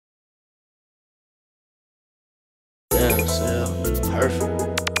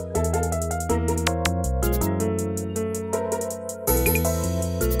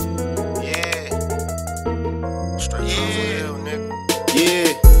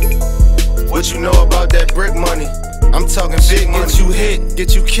What you know about that brick money? I'm talking big money. Get you hit,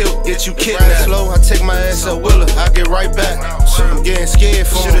 get you killed, get you kidnapped. Slow, I take my ass up Willa, I get right back. I'm getting scared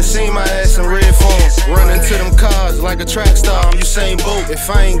for him. Should've seen my ass in red form. Running to them cars like a track star, I'm Usain Bolt. If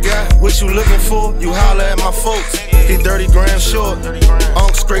I ain't got what you looking for, you holler at my folks. He 30 grams short,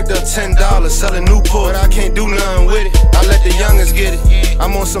 Unc scraped up $10, selling Newport. But I can't do nothing with it, I let the youngins get it.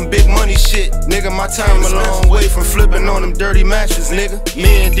 I'm on some big money shit, nigga, my time a long way from flipping on them dirty matches, nigga.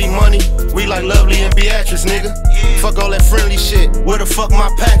 Me and D-Money, we like Lovely and Beatrice, nigga. Fuck all that friendly shit, where the fuck my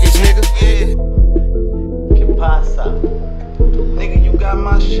package, nigga? Que pasa? Nigga, you got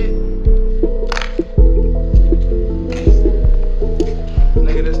my shit?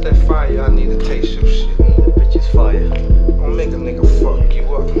 Nigga, this that fire, I need to taste your shit. That bitch is fire. Don't make a nigga fuck you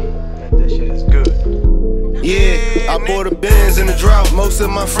up. That shit is good. Yeah, I bought a Benz in the drought. Most of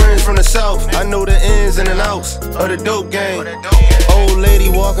my friends from the south, I know the ins and the outs of the dope game. Old lady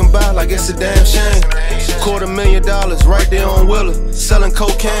walking by like it's a damn shame. $250,000 right there on Willa, selling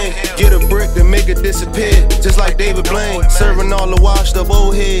cocaine. Get a brick to make it disappear, just like David Blaine. Serving all the washed up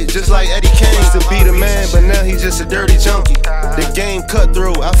old heads, just like Eddie Kane. Used to be the man, but now he's just a dirty junkie. The game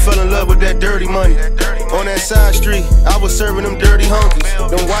cutthroat, I fell in love with that dirty money. On that side street, I was serving them dirty hunkies.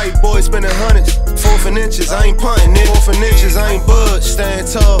 Them white boys spending hundreds, 4 inches, I ain't punting it. 4 inches, I ain't budge. Stand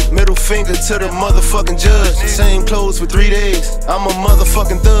tall, middle finger to the motherfucking judge. Same clothes for 3 days, I'm a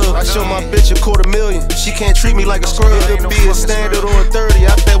motherfucking thug. I show my bitch $250,000, she can't treat me like a scrub. It'll be a standard or a 30,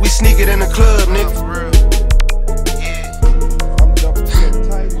 I bet we sneak it in the club, nigga.